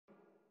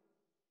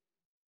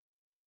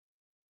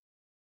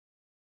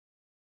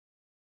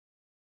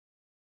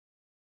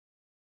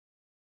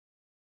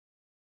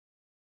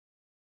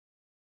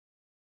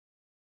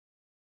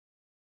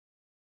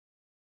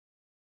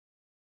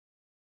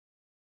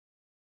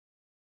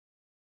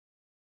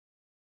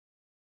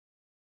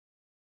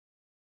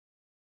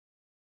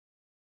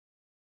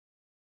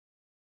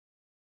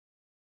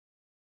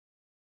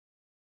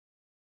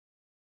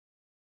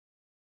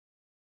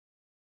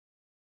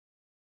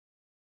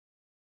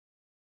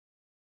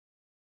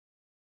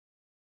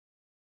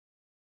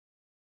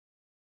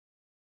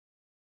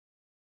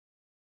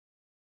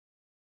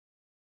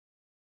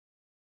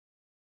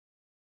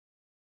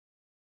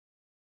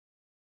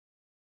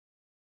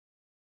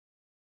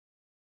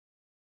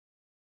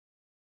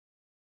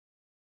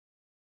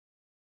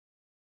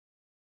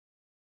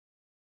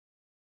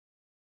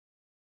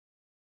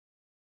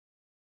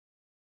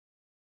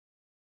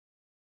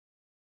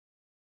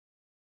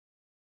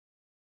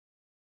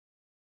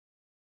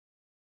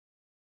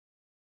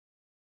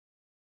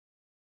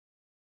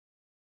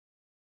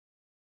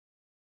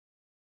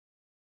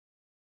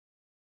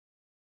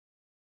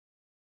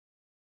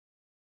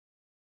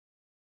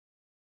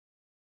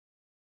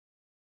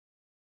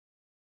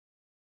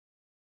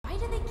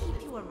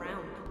you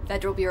around?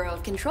 Federal Bureau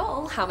of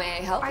Control, how may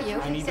I help you?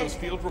 I need those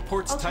field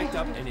reports typed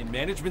up and in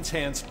management's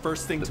hands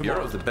first thing tomorrow. The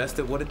Bureau's the best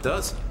at what it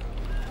does.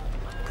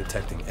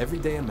 Protecting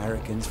everyday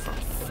Americans from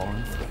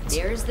foreign threats.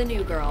 Here's the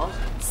new girl,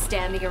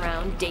 standing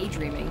around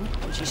daydreaming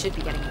when she should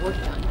be getting work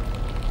done.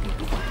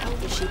 Who the hell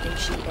does she think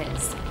she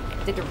is?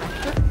 The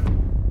director?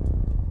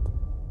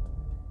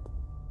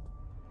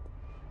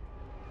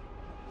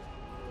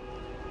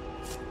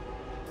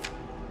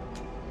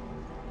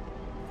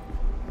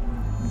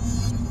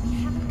 We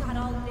haven't got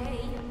all day.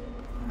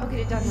 I'll get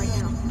it done right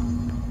now.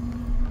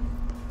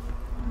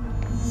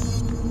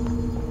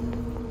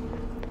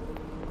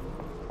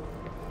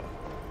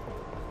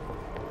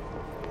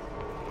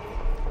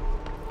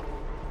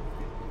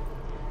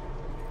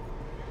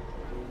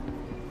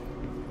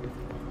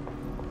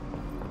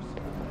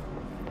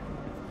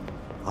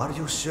 Are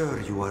you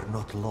sure you are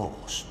not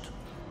lost?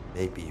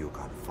 Maybe you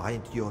can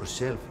find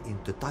yourself in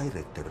the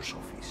director's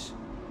office.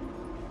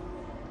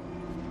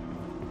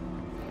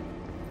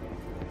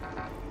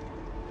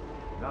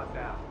 Not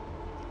now.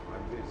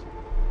 I'm busy.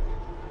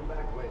 Come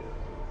back later.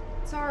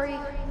 Sorry.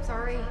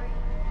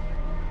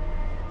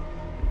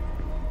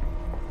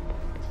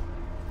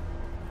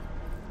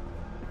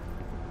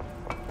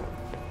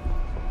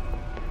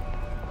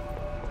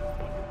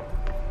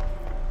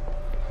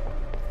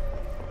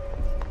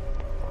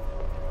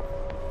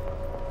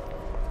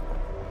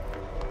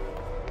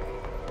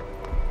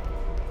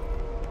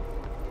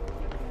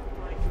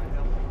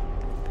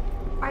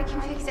 I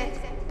can fix it.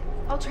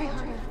 I'll try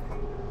harder.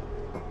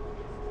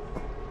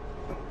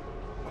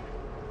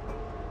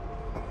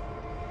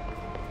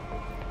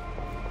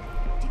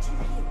 Did you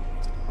hear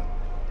it?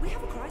 We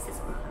have a crisis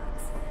on our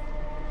hands.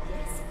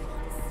 Yes, we don't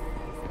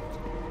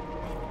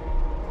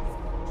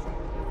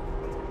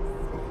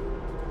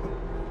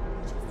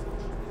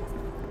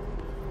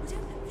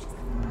know if she's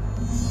coming.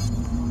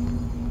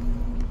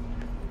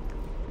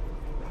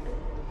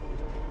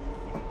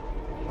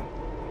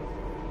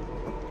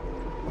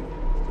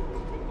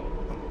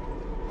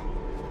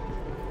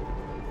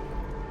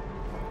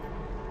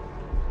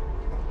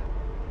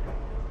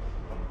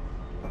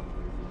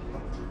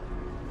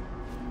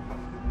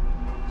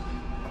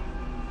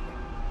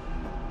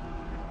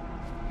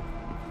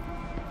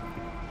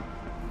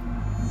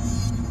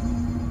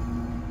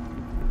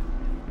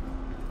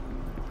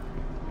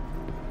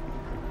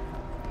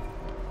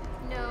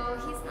 No,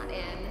 he's not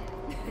in.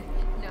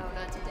 No,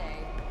 not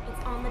today.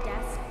 It's on the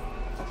desk.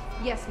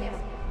 Yes, ma'am.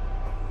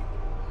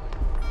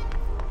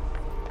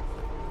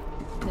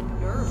 The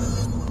nerve of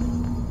this woman.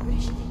 Who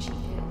does she think she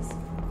is?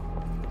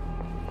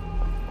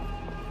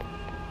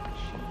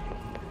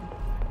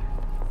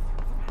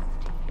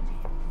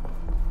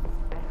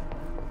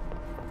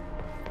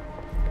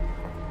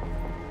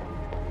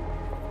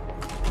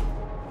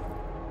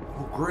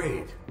 Oh,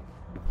 great.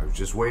 I was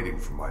just waiting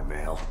for my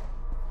mail.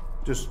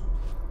 Just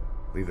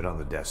leave it on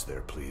the desk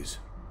there, please.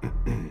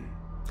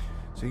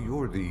 So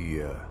you're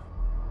the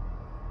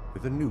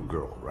new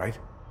girl, right?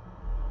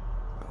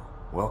 Well,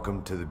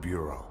 welcome to the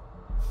Bureau.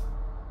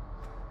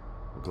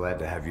 We're glad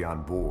to have you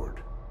on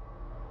board.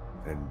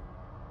 And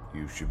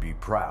you should be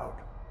proud.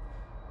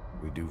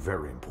 We do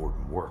very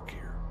important work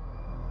here.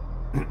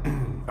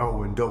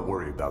 Oh, and don't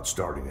worry about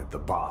starting at the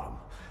bottom.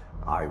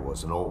 I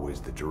wasn't always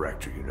the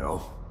director, you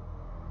know.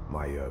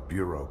 My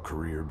Bureau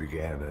career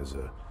began as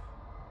a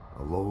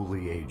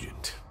lowly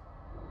agent.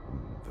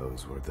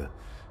 Those were the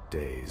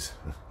days.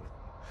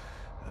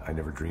 I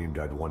never dreamed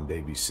I'd one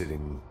day be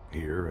sitting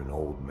here, an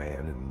old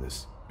man in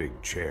this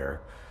big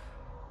chair.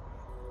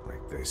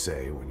 Like they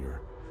say, when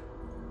you're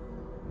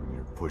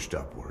pushed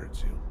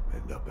upwards, you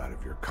end up out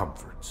of your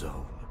comfort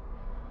zone.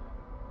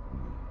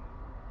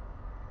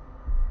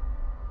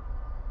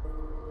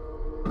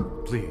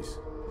 Please,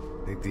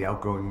 take the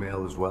outgoing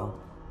mail as well.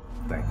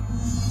 Thank you.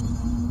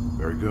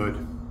 Very good.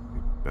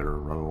 You better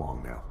run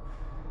along now.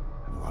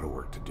 A lot of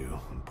work to do.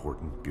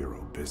 Important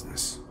Bureau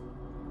business.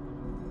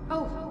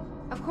 Oh,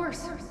 of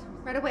course.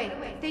 Right away.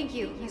 Thank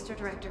you, Mr.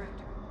 Director.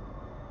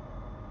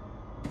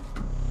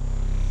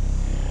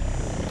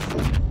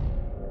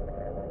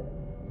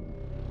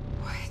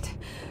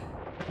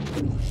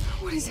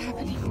 What is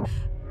happening?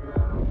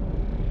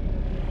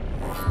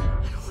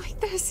 I don't like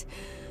this.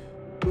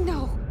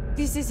 No,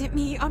 this isn't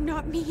me. I'm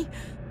not me.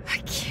 I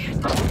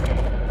can't.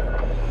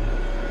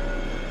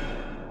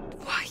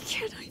 Why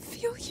can't I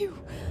feel you?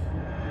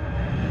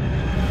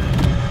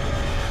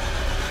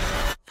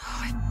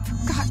 Oh, I've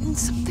forgotten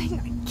something.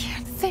 I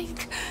can't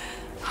think.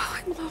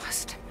 Oh, I'm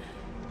lost.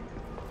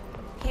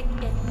 Pick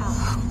it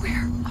up.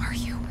 Where are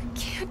you? I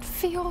can't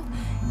feel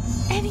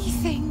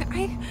anything.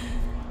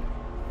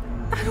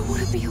 I don't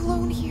want to be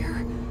alone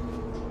here.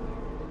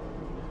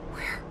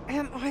 Where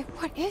am I?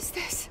 What is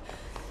this?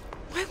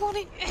 Why won't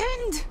it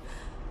end?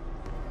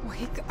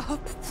 Wake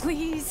up,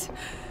 please.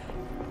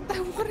 I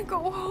want to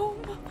go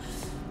home.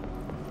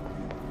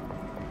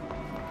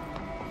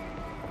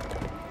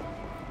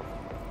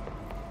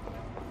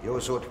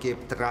 You should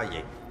keep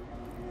trying.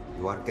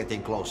 You are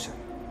getting closer.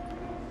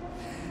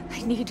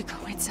 I need to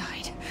go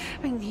inside.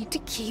 I need to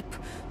keep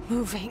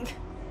moving.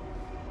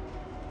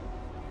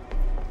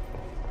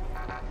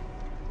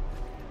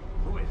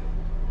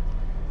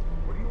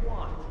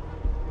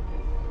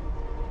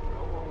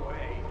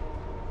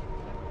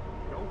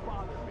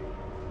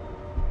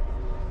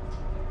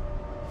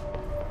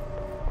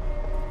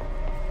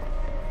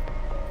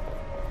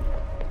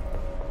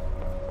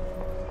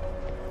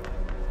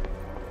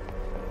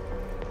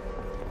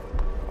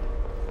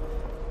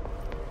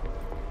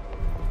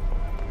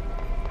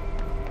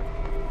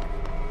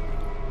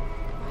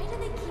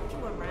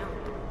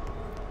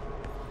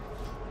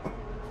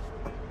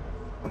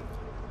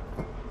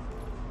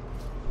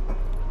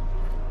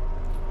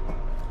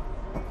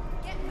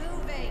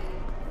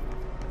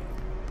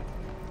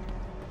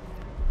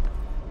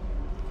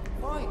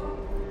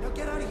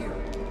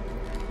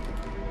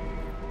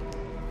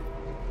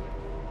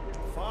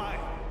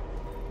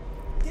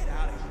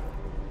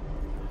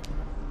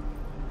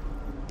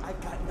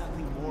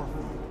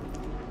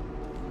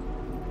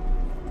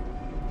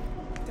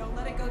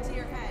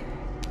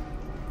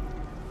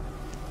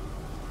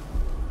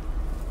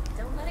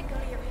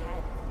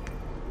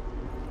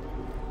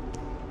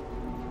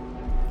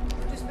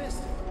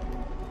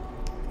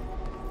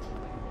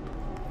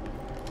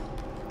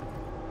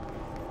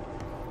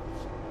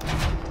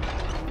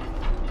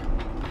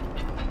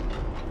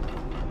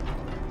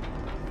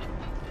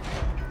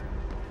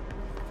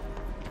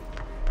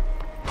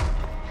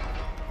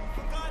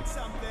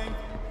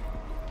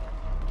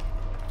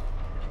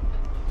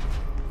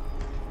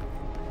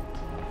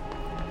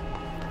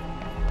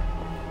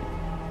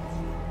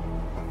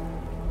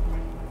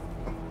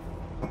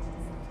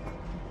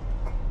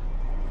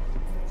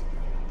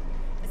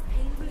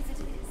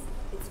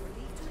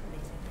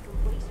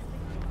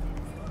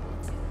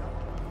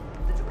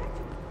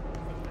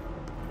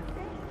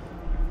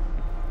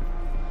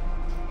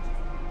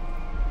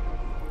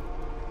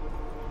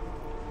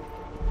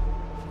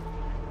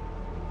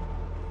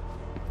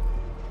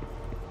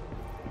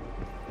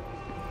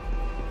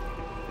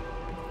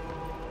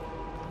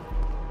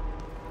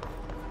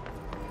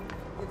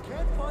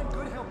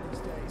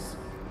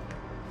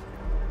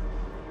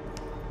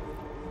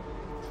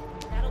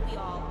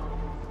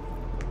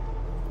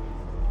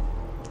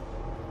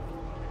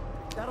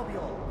 That'll be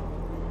all.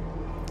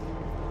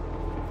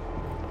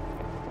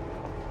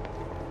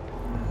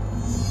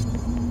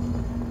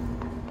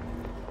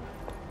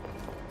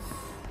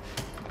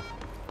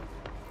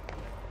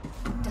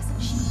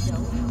 Doesn't she know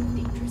how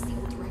dangerous the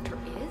old director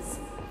is?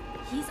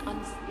 He's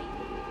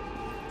unstable.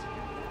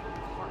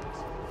 Heart.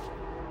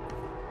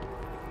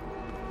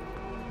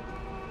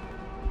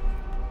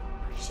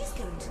 She's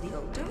going to the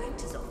old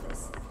director's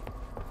office.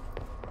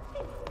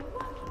 They must be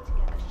working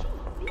together. She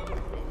must be in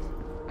it.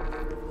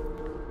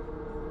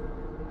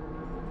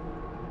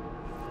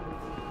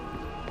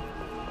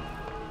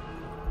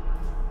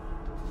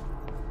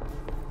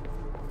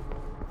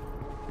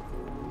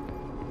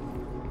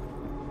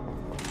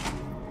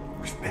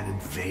 We've been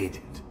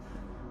invaded.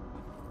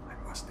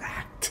 I must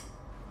act.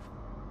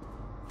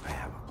 I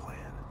have a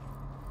plan.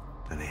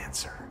 An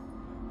answer.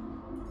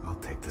 I'll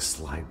take the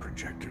slide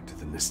projector to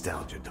the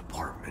nostalgia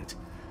department.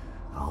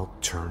 I'll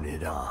turn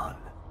it on.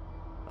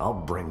 I'll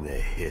bring the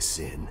hiss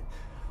in.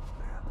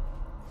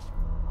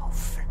 I'll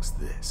fix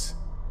this.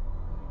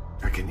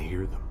 I can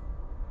hear them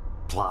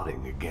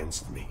plotting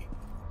against me.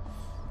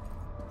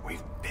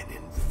 We've been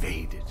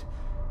invaded,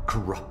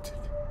 corrupted.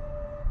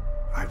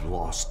 I've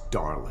lost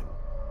Darling.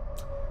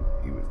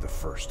 He was the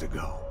first to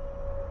go.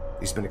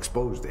 He's been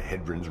exposed to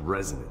Hedron's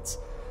resonance.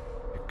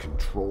 It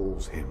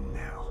controls him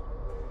now.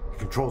 It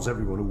controls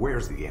everyone who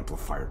wears the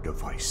amplifier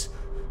device.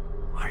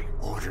 I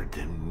ordered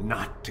them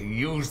not to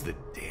use the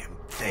damn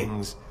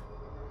things.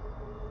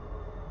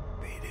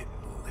 They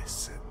didn't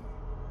listen.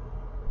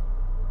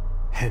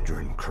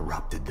 Hedron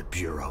corrupted the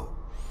Bureau.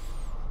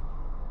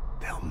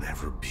 They'll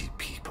never be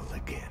people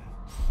again.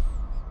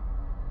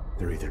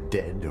 They're either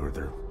dead or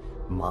they're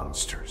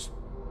monsters.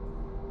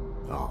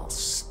 I'll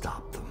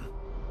stop them.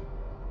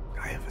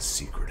 I have a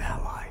secret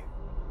ally.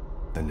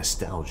 The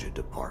nostalgia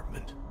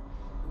department.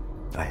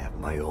 I have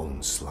my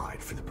own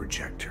slide for the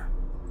projector.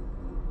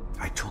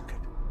 I took it.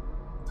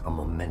 A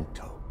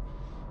memento.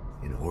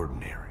 In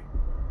ordinary.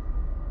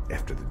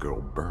 After the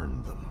girl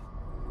burned them.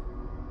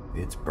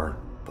 It's burnt,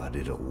 but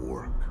it'll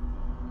work.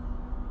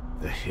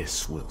 The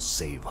hiss will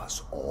save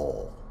us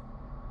all.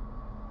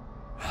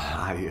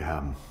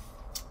 I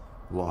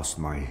lost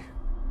my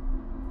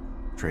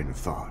train of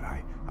thought.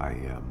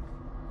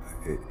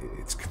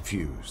 It's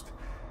confused.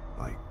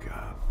 Like,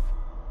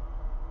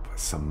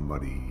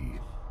 somebody,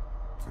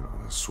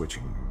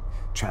 switching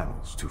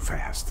channels too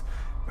fast.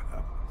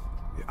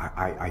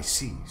 I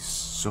see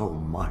so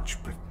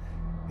much, but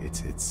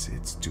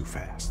it's too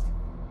fast.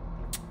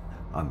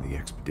 On the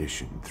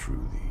expedition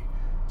through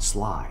the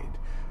slide,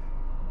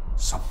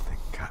 something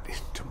got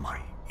into my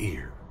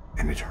ear,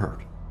 and it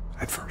hurt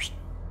at first.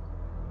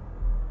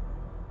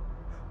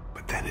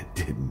 But then it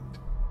didn't.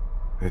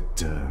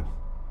 It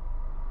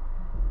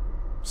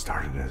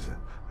started as a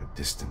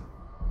distant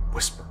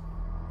whisper,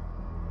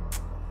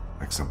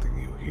 like something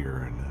you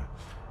hear in a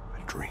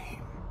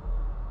dream,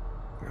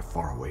 like a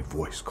faraway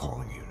voice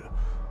calling you to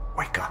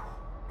wake up.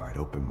 I'd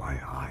open my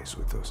eyes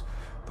with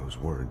those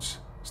words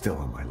still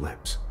on my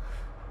lips.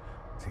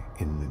 See,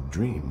 in the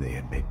dream, they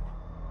had made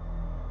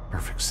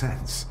perfect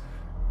sense,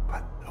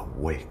 but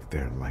awake,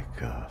 they're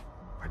like a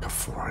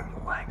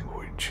foreign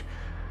language,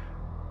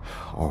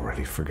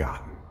 already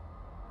forgotten.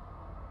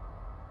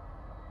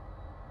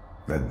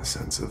 Then the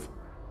sense of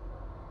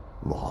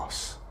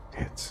loss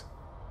hits.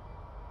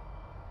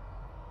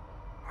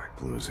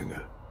 Like losing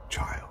a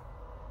child.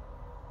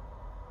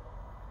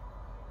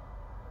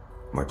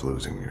 Like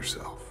losing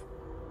yourself.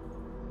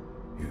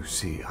 You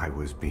see, I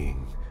was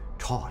being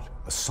taught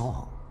a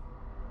song,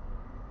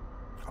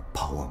 a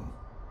poem,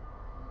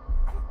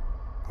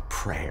 a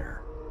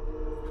prayer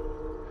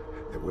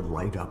that would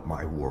light up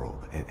my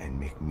world and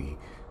make me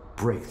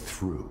break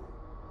through,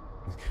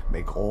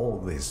 make all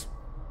this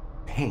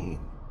pain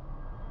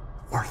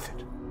worth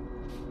it.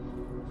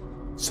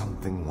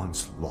 Something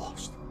once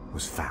lost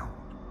was found,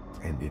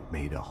 and it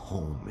made a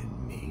home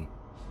in me.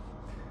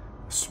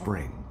 A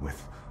spring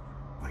with,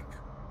 like,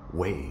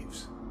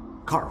 waves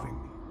carving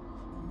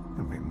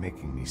me,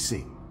 making me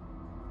see.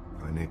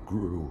 And it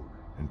grew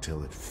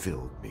until it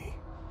filled me.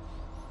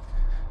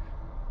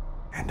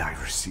 And I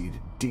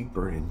receded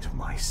deeper into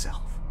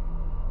myself,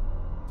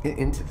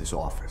 into this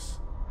office,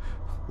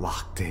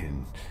 locked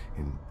in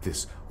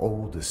this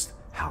oldest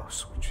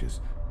house, which is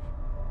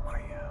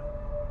my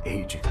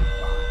aging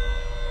body.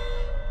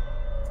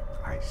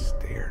 I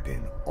stared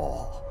in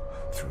awe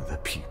through the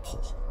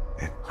peephole,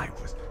 and I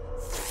was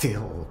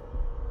filled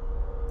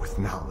with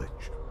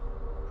knowledge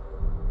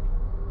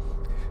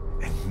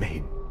and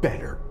made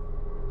better.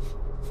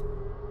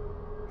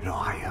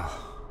 I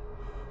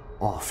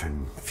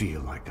often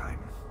feel like I'm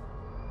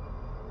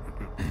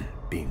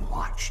being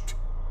watched.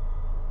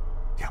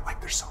 Yeah, like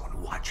there's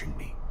someone watching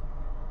me.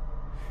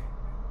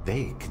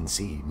 They can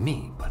see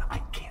me, but I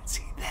can't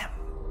see them.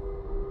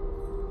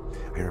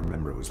 I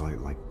remember it was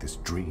like this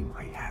dream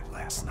I had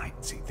last night.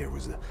 See, there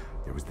was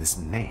this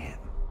man,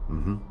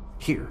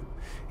 here,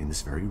 in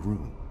this very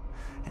room.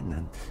 And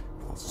then,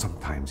 well,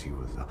 sometimes he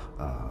was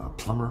a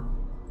plumber,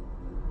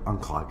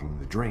 unclogging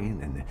the drain,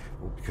 and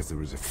because there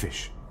was a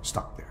fish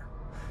stuck there.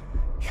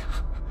 Yeah,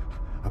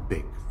 a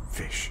big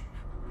fish.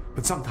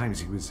 But sometimes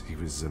he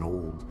was an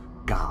old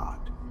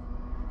god,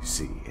 you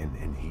see,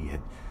 and he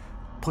had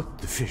put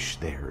the fish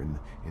there in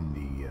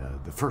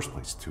the first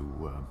place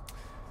to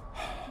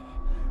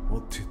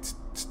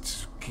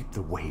keep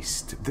the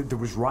waste. There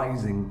was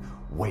rising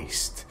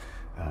waste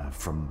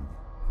from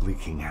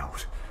leaking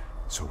out,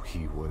 so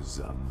he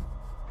was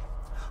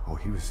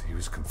he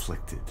was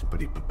conflicted,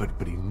 but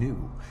he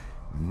knew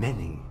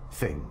many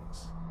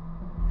things.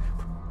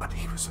 But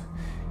he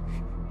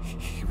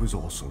was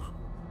also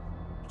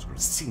sort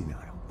of senile,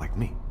 like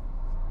me.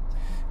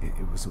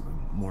 It was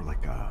more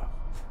like a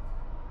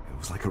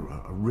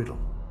riddle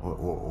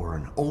or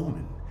an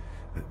omen.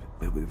 It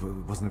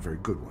wasn't a very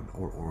good one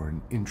or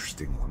an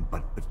interesting one,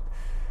 but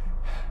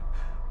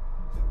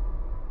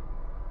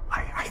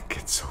I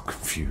get so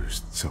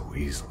confused so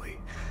easily.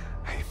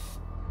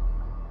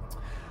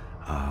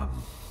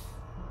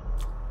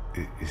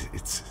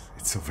 It's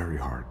so very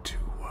hard to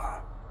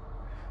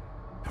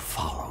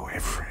follow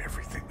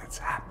everything that's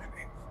happening.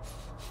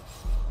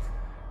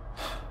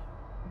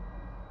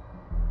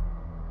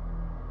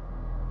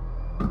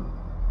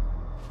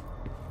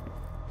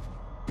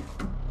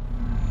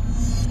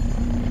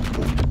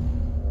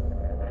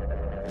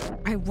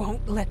 I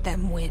won't let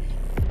them win.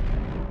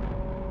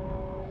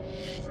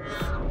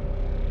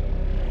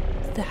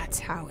 That's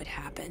how it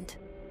happened.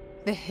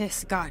 The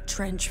hiss got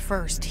Trench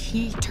first.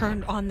 He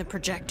turned on the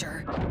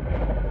projector.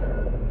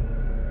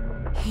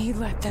 He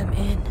let them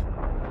in.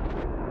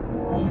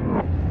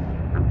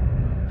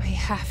 I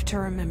have to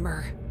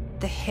remember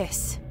the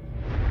hiss.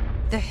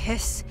 The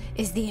hiss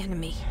is the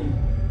enemy.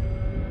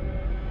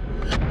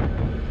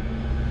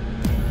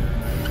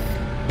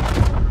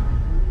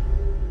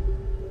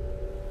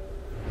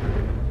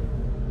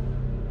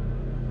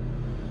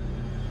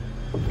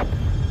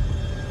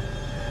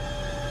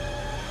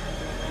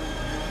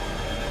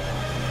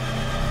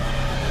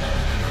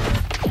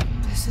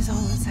 This is all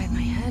inside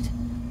my head.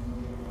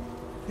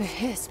 The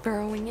hiss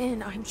burrowing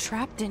in. I'm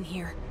trapped in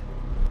here.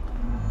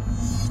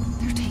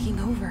 They're taking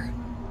over.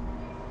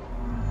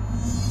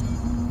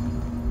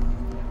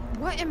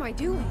 What am I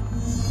doing?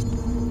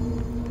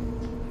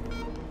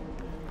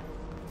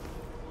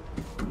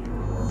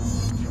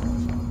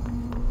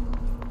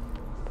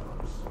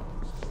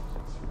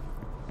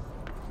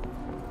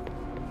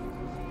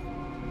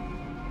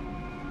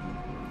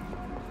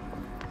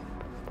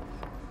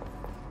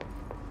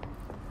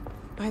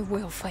 I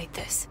will fight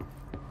this.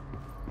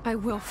 I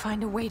will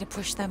find a way to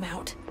push them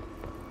out.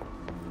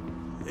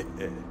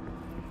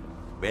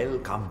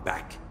 Welcome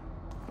back.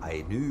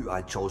 I knew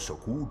I chose a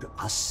good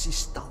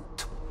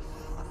assistant.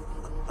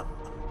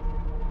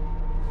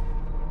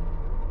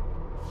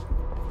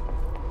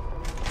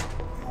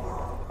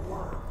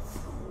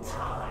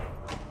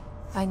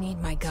 I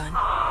need my gun.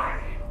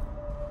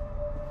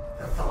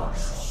 The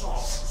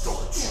thoughts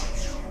don't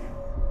you.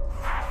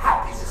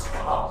 Happiness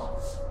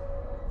comes.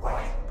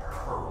 White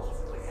pearls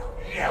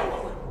will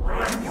yellow and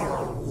red. You're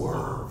a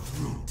worm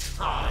through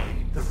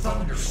time. The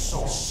thunder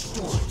soul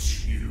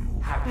storms you.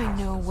 I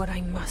know what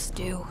I must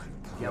do.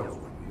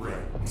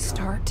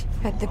 Start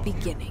at the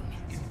beginning.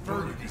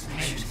 I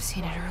should have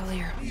seen it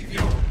earlier.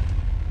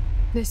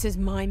 This is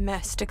my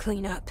mess to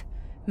clean up.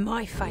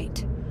 My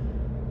fight.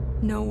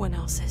 No one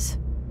else's.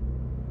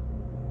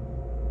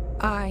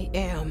 I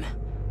am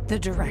the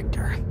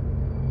director.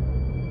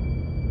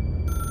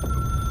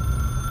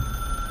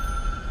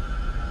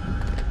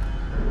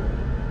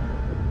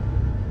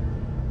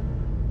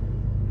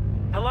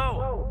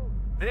 Hello,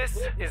 this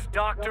is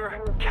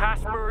Dr.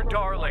 Casper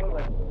Darling.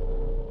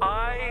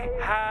 I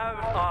have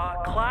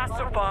a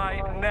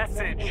classified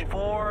message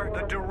for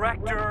the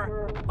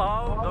director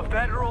of the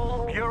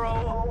Federal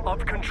Bureau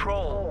of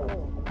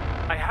Control.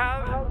 I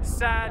have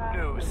sad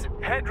news.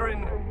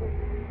 Hedron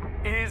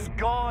is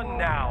gone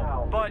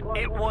now, but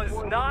it was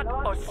not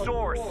a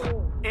source.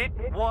 It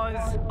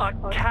was a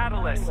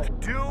catalyst.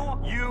 Do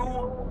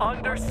you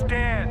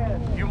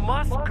understand? You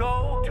must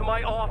go to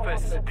my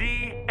office,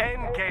 the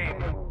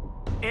Endgame.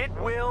 It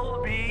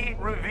will be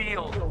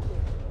revealed.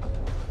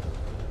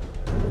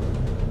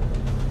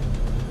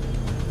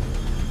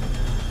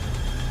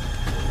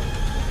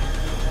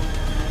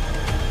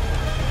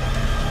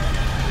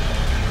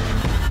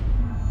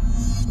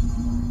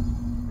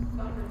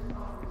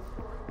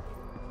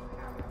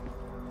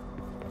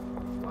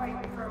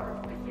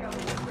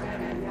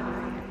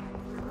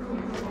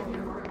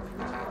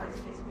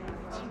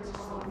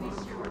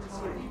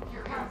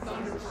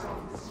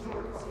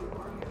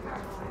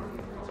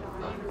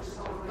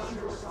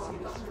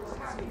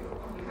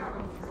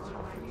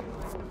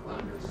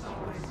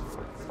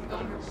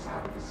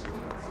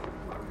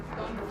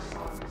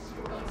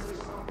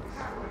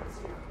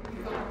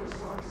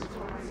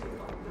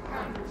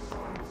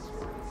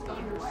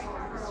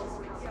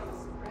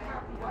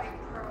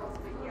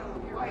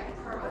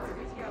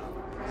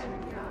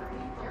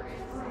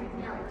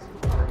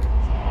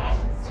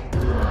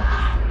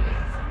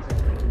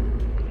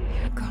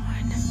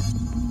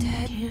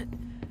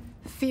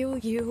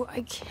 Feel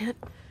I can't.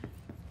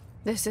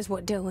 This is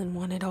what Dylan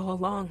wanted all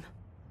along.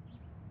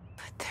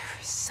 But there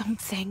There's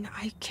something.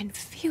 I can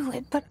feel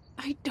it, but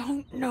I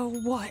don't know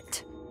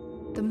what.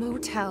 The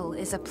motel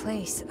is a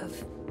place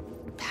of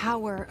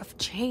power, of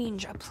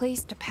change, a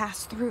place to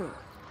pass through,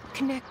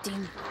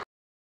 connecting.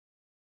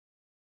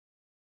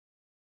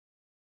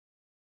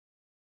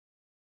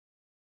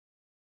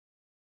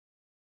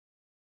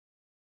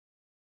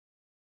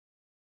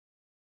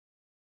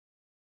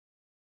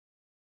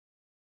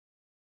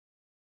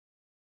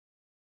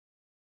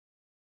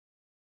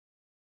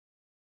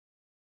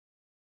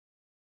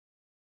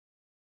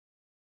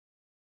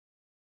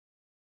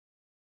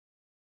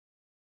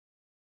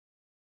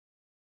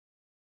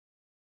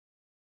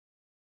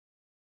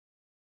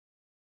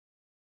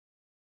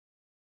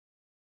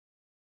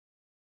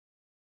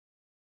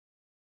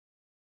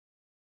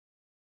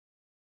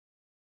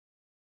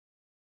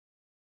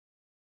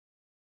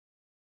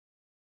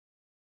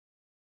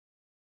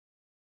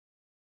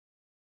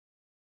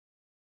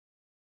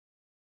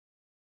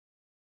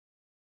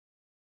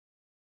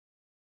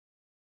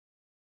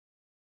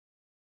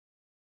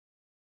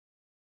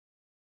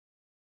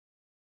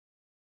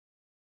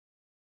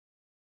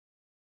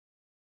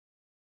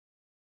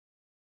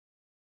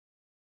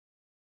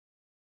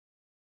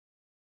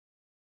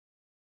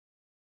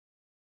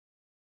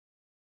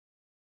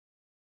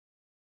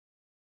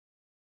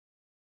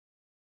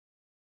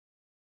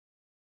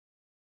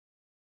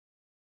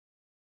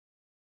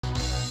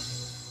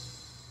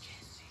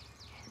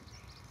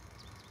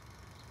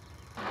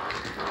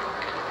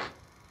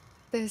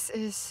 This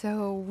is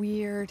so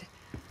weird.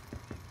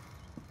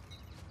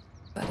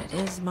 But it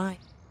is mine.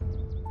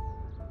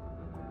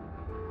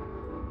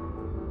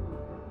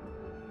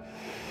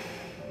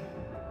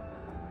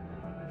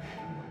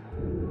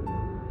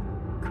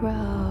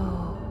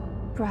 Grow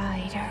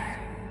brighter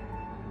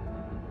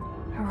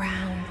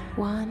around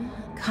one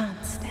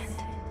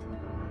constant.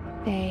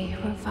 They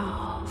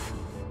revolve.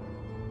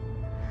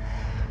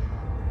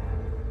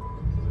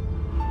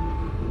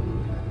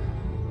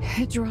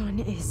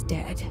 Hedron is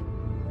dead.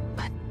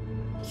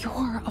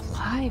 You're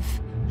alive,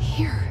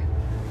 here,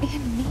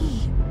 in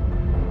me.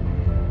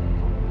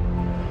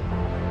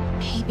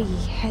 Maybe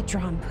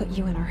Hedron put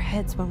you in our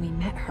heads when we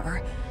met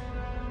her.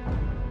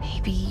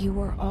 Maybe you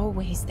were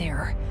always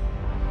there,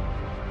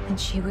 and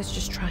she was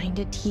just trying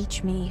to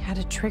teach me how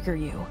to trigger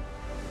you.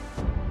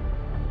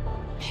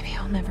 Maybe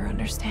I'll never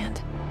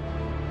understand.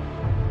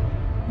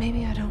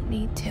 Maybe I don't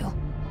need to.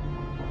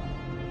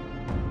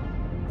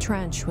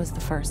 Trench was the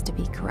first to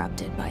be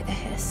corrupted by the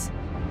hiss.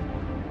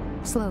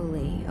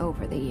 Slowly,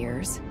 over the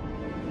years.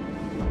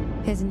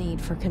 His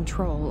need for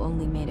control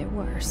only made it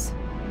worse.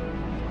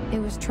 It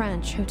was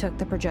Trench who took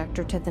the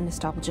projector to the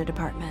nostalgia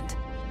department.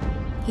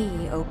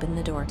 He opened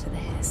the door to the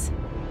hiss.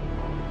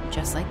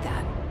 Just like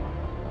that.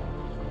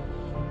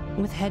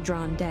 With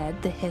Hedron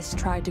dead, the hiss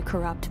tried to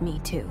corrupt me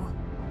too.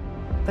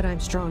 But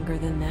I'm stronger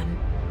than them.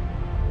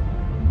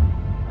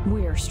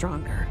 We're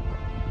stronger.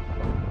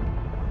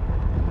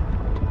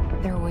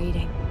 They're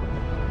waiting.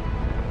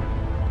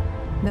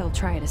 They'll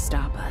try to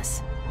stop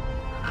us.